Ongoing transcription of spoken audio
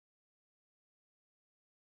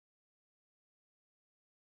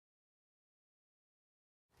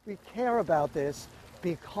We care about this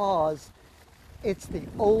because it's the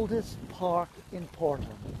oldest park in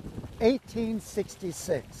Portland.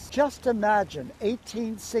 1866. Just imagine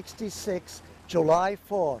 1866, July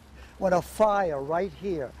 4th, when a fire right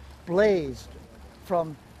here blazed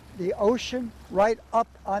from the ocean right up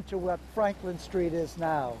onto what Franklin Street is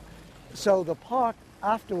now. So the park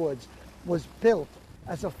afterwards was built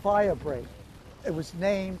as a fire break. It was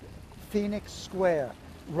named Phoenix Square,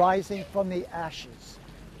 rising from the ashes.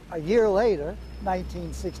 A year later,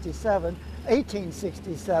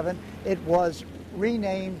 1867, it was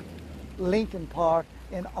renamed Lincoln Park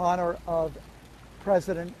in honor of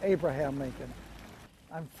President Abraham Lincoln.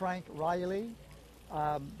 I'm Frank Reilly.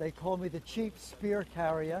 They call me the Chief Spear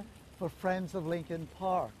Carrier for Friends of Lincoln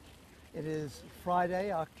Park. It is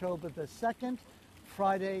Friday, October the 2nd,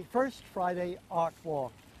 first Friday Art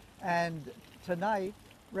Walk. And tonight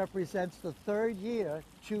represents the third year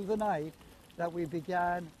to the night that we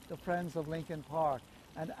began the Friends of Lincoln Park.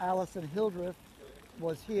 And Allison Hildreth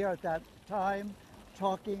was here at that time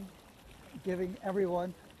talking, giving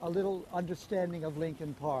everyone a little understanding of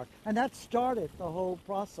Lincoln Park. And that started the whole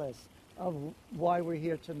process of why we're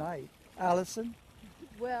here tonight. Allison?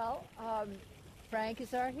 Well, Frank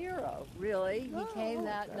is our hero, really. He came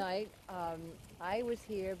that night. I was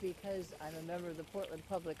here because I'm a member of the Portland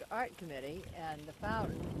Public Art Committee, and the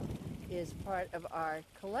fountain is part of our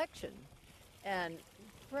collection. And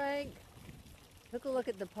Frank took a look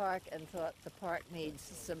at the park and thought the park needs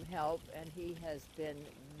some help, and he has been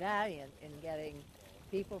valiant in getting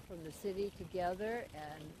people from the city together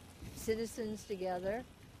and citizens together.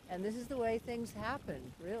 And this is the way things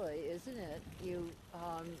happen, really, isn't it? You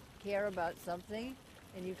care about something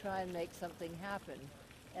and you try and make something happen.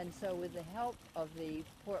 And so with the help of the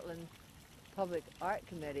Portland Public Art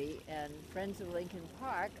Committee and Friends of Lincoln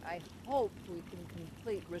Park, I hope we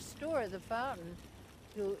can restore the fountain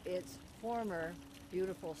to its former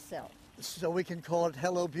beautiful self. So we can call it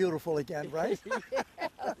Hello Beautiful again, right?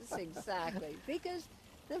 Yes, exactly. Because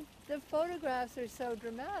the photographs are so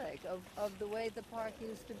dramatic of the way the park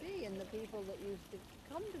used to be and the people that used to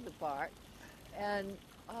come to the park. And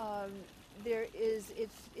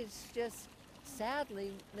it's just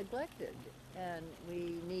sadly neglected, and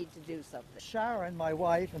we need to do something. Sharon, my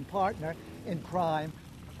wife and partner in crime,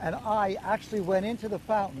 and I actually went into the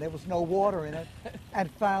fountain, there was no water in it, and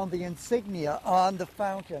found the insignia on the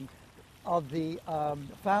fountain of the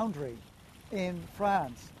foundry in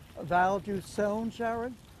France. Val d'Usson,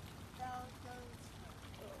 Sharon?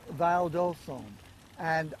 Val d'Usson.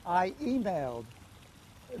 And I emailed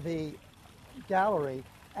the gallery,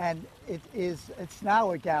 and it's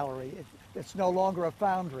now a gallery. It's no longer a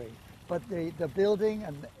foundry, but the building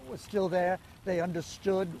was still there. They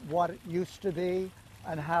understood what it used to be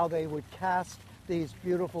and how they would cast these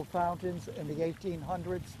beautiful fountains in the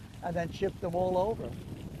 1800s and then ship them all over.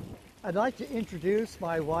 I'd like to introduce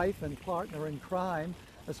my wife and partner in crime,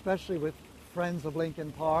 especially with Friends of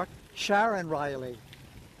Lincoln Park, Sharon Reilly.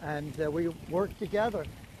 And we worked together.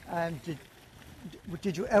 And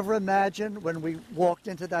did you ever imagine when we walked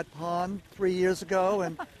into that pond 3 years ago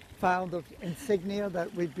and found the insignia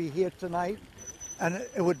that we'd be here tonight? And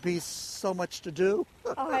it would be so much to do.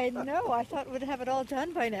 I know. I thought we'd have it all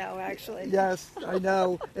done by now, actually. Yes, I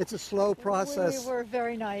know. It's a slow process. We were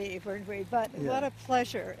very naive, weren't we? But what a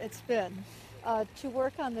pleasure it's been to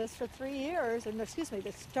work on this for 3 years, and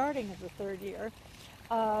the starting of the third year,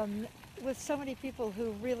 with so many people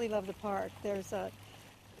who really love the park. There's a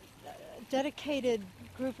dedicated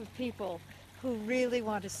group of people who really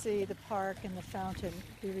want to see the park and the fountain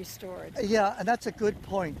be restored. Yeah, and that's a good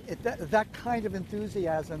point. That kind of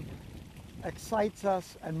enthusiasm excites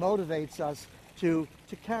us and motivates us to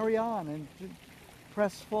carry on and to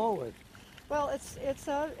press forward. Well, it's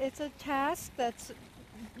a task that's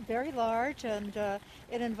very large, and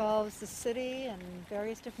it involves the city and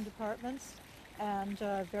various different departments and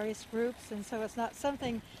various groups, and so it's not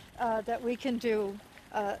something that we can do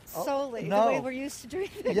solely the way we're used to doing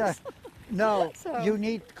things. Yeah. No, So- you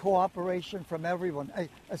need cooperation from everyone,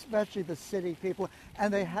 especially the city people,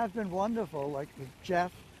 and they have been wonderful, like with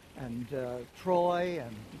Jeff and Troy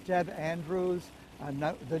and Deb Andrews, and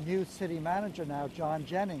the new city manager now, John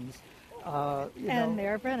Jennings.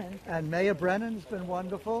 Mayor Brennan. And Mayor Brennan's been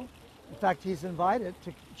wonderful. In fact, he's invited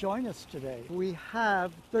to join us today. We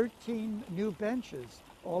have 13 new benches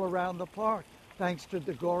all around the park, thanks to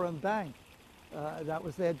the Gorham Bank. That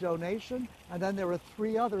was their donation. And then there are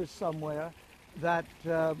 3 others somewhere that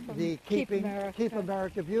the Keep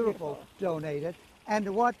America Beautiful donated.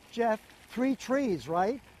 And what, Jeff? 3 trees,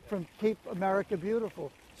 right? From Keep America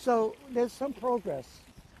Beautiful. So there's some progress.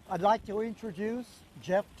 I'd like to introduce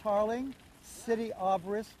Jeff Tarling, city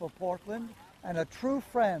arborist for Portland and a true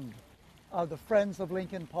friend of the Friends of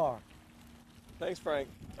Lincoln Park. Thanks, Frank.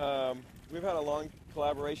 We've had a long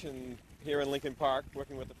collaboration here in Lincoln Park,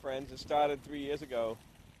 working with the Friends. It started 3 years ago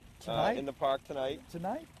in the park tonight.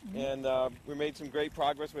 Tonight? And we made some great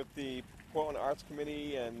progress with the Portland Arts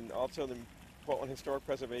Committee and also the Portland Historic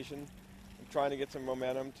Preservation, trying to get some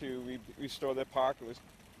momentum to restore their park. It was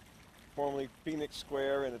formerly Phoenix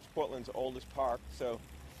Square, and it's Portland's oldest park. So,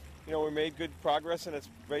 you know, we made good progress, and it's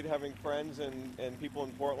great having friends and people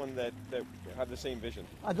in Portland that have the same vision.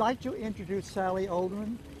 I'd like to introduce Sally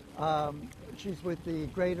Oldman. She's with the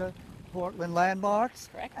Greater Portland Landmarks.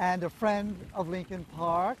 Correct. And a friend of Lincoln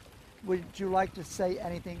Park. Would you like to say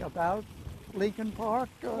anything about Lincoln Park?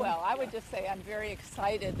 Well, I would just say I'm very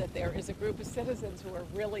excited that there is a group of citizens who are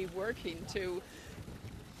really working to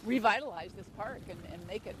revitalize this park and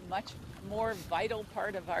make it much more vital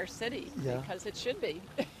part of our city, because it should be.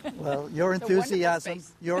 Well, your enthusiasm,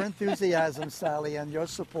 Sally, and your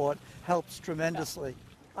support helps tremendously.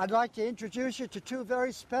 I'd like to introduce you to two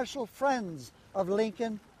very special friends of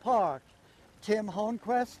Lincoln Park. Tim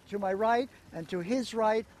Honequest to my right, and to his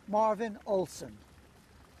right, Marvin Olson.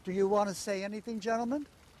 Do you want to say anything, gentlemen?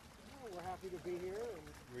 Well, we're happy to be here,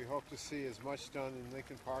 and we hope to see as much done in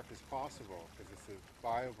Lincoln Park as possible, because it's a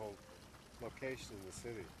viable location in the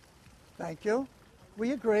city. Thank you.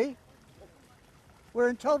 We agree. We're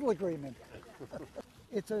in total agreement.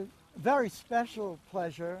 It's a very special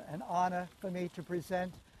pleasure and honor for me to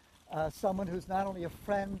present someone who's not only a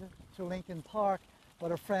friend to Lincoln Park,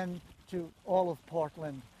 but a friend to all of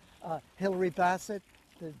Portland. Hillary Bassett,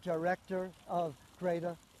 the director of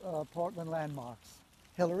Greater Portland Landmarks.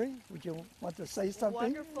 Hillary, would you want to say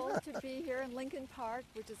something? Wonderful to be here in Lincoln Park,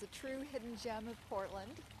 which is a true hidden gem of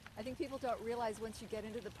Portland. I think people don't realize once you get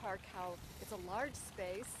into the park how it's a large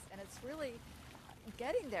space, and it's really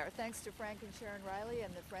getting there thanks to Frank and Sharon Reilly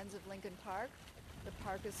and the Friends of Lincoln Park. The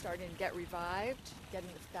park is starting to get revived, getting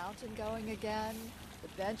the fountain going again, the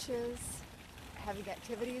benches, having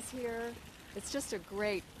activities here. It's just a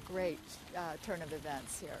great turn of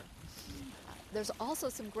events here. There's also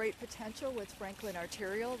some great potential with Franklin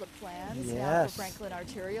Arterial, the plans now for Franklin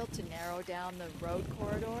Arterial to narrow down the road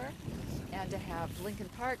corridor and to have Lincoln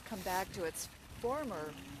Park come back to its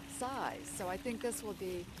former size. So I think this will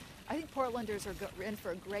be, I think Portlanders are in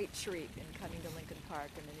for a great treat in coming to Lincoln Park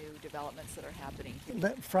and the new developments that are happening here.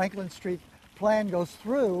 The Franklin Street plan goes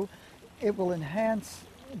through, it will enhance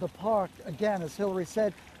the park, again, as Hillary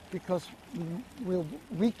said, because we'll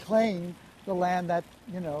reclaim the land that,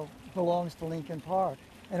 belongs to Lincoln Park,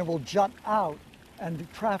 and it will jut out, and the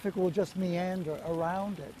traffic will just meander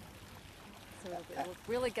around it. So it will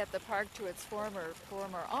really get the park to its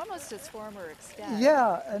almost its former extent.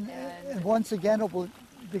 Yeah, and once again, it will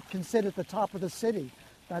be considered the top of the city.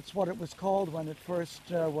 That's what it was called when it first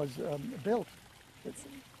was built. It's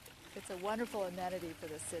a wonderful amenity for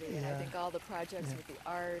the city, and I think all the projects with the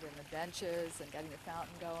art and the benches and getting the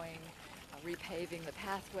fountain going, repaving the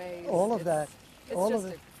pathways. All of that.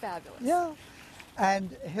 It's fabulous. Yeah.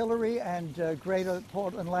 And Hillary and Greater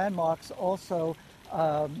Portland Landmarks also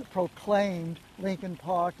proclaimed Lincoln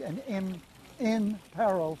Park an in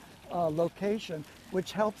peril location,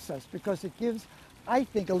 which helps us because it gives, I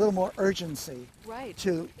think, a little more urgency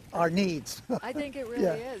to our needs. I think it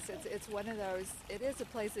really is. It's one of those, it is a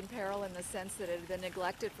place in peril in the sense that it had been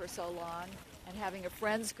neglected for so long, and having a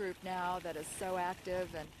friends group now that is so active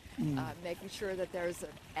and making sure that there's an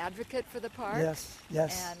advocate for the park. Yes.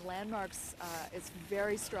 And Landmarks is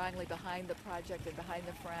very strongly behind the project and behind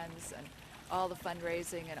the Friends and all the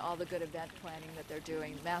fundraising and all the good event planning that they're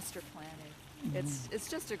doing, master planning. It's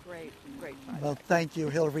just a great project. Well, thank you,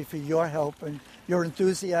 Hillary, for your help and your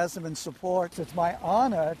enthusiasm and support. It's my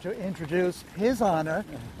honor to introduce His Honor,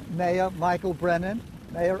 Mayor Michael Brennan,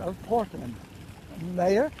 Mayor of Portland.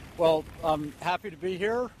 Mayor? Well, I'm happy to be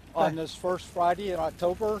here on this first Friday in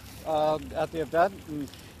October at the event. And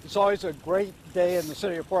it's always a great day in the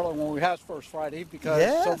city of Portland when we have First Friday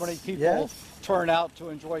because so many people turn out to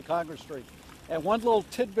enjoy Congress Street. And one little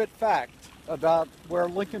tidbit fact about where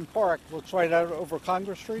Lincoln Park looks right out over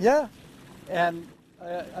Congress Street. Yeah. And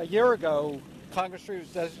a year ago, Congress Street was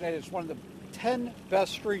designated as one of the 10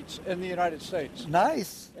 best streets in the United States.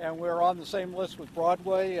 Nice. And we're on the same list with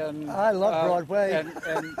Broadway and I love Broadway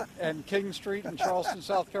and King Street in Charleston,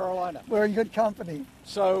 South Carolina. We're in good company.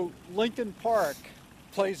 So Lincoln Park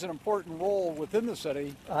plays an important role within the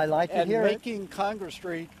city. I like to hear it. And making Congress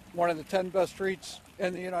Street one of the 10 best streets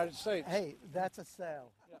in the United States. Hey, that's a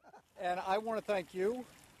sale. And I want to thank you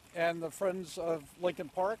and the Friends of Lincoln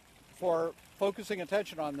Park for focusing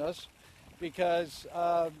attention on this because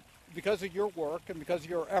because of your work and because of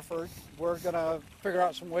your effort, we're going to figure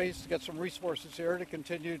out some ways to get some resources here to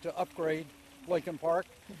continue to upgrade Lincoln Park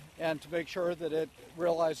and to make sure that it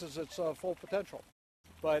realizes its full potential.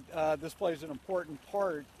 But this plays an important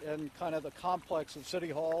part in kind of the complex of City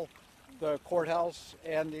Hall, the courthouse,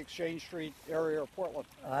 and the Exchange Street area of Portland.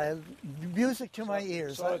 Music to my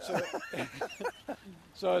ears.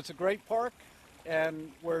 So it's a great park,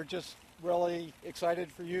 and we're just really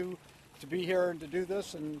excited for you to be here and to do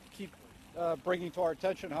this and keep bringing to our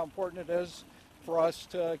attention how important it is for us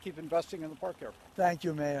to keep investing in the park here. Thank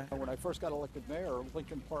you, Mayor. When I first got elected mayor,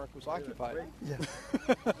 Lincoln Park was occupied. Yeah.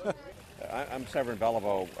 I'm Severin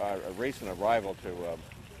Beliveau, a recent arrival to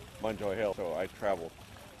Munjoy Hill, so I travel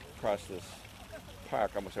across this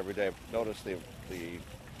park almost every day. I've noticed the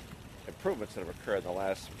improvements that have occurred in the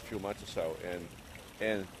last few months or so,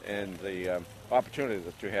 and the opportunity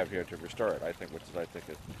that you have here to restore it, I think, which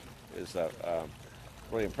is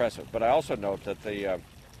really impressive. But I also note that the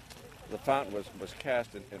fountain was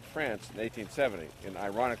cast in France in 1870, and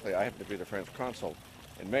ironically, I happen to be the French consul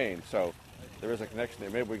in Maine, so there is a connection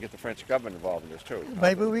there. Maybe we get the French government involved in this too.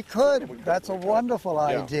 Maybe we could. That's a wonderful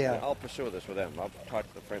idea. Yeah, I'll pursue this with them. I'll talk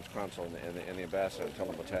to the French consul and the ambassador and tell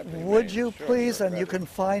them what's happening. Would you please? And you can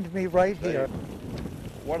find me right here.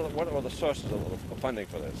 What are the sources of funding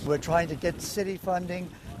for this? We're trying to get city funding,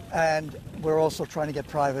 and we're also trying to get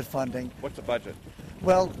private funding. What's the budget?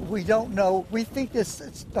 Well, we don't know. We think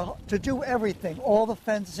to do everything. All the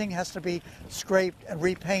fencing has to be scraped and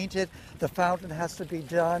repainted. The fountain has to be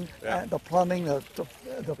done. Yeah. The plumbing, the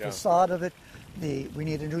facade of it. We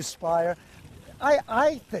need a new spire.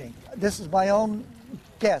 I think, this is my own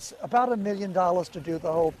guess, about $1 million to do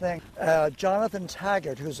the whole thing. Jonathan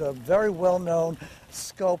Taggart, who's a very well-known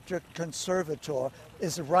sculptor conservator,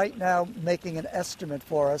 is right now making an estimate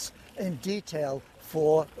for us in detail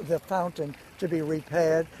for the fountain to be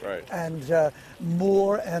repaired. Right. And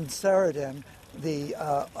Moore and Sheridan, the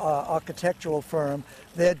architectural firm,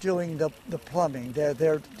 they're doing the plumbing.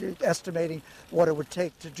 They're estimating what it would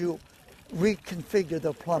take to reconfigure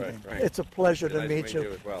the plumbing. Right. It's a pleasure to Nice meet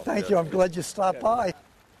you. As well. Thank you. I'm glad you stopped by.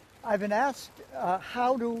 I've been asked,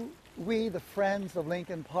 how do we, the Friends of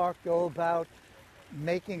Lincoln Park, go about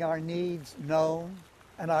making our needs known?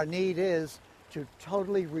 And our need is to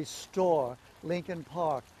totally restore Lincoln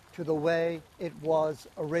Park to the way it was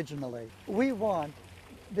originally. We want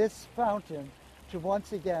this fountain to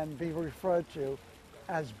once again be referred to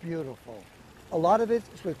as beautiful. A lot of it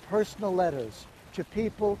is with personal letters to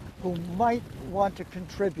people who might want to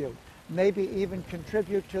contribute, maybe even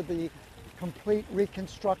contribute to the complete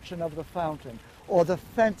reconstruction of the fountain or the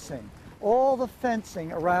fencing. All the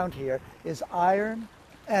fencing around here is iron,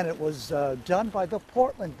 and it was done by the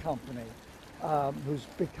Portland company, who's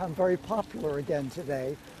become very popular again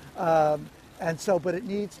today. But it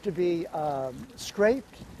needs to be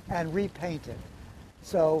scraped and repainted.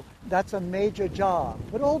 So that's a major job.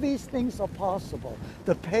 But all these things are possible.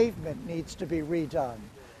 The pavement needs to be redone.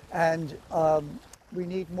 And we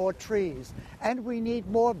need more trees. And we need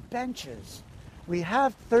more benches. We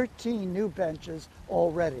have 13 new benches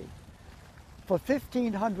already. For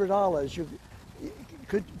 $1,500, you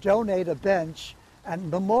could donate a bench and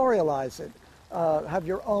memorialize it. Have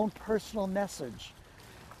your own personal message.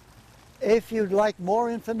 If you'd like more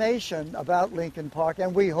information about Lincoln Park,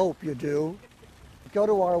 and we hope you do, go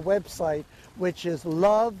to our website, which is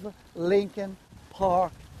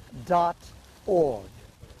lovelincolnpark.org.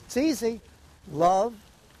 It's easy,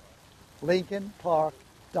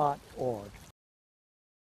 lovelincolnpark.org.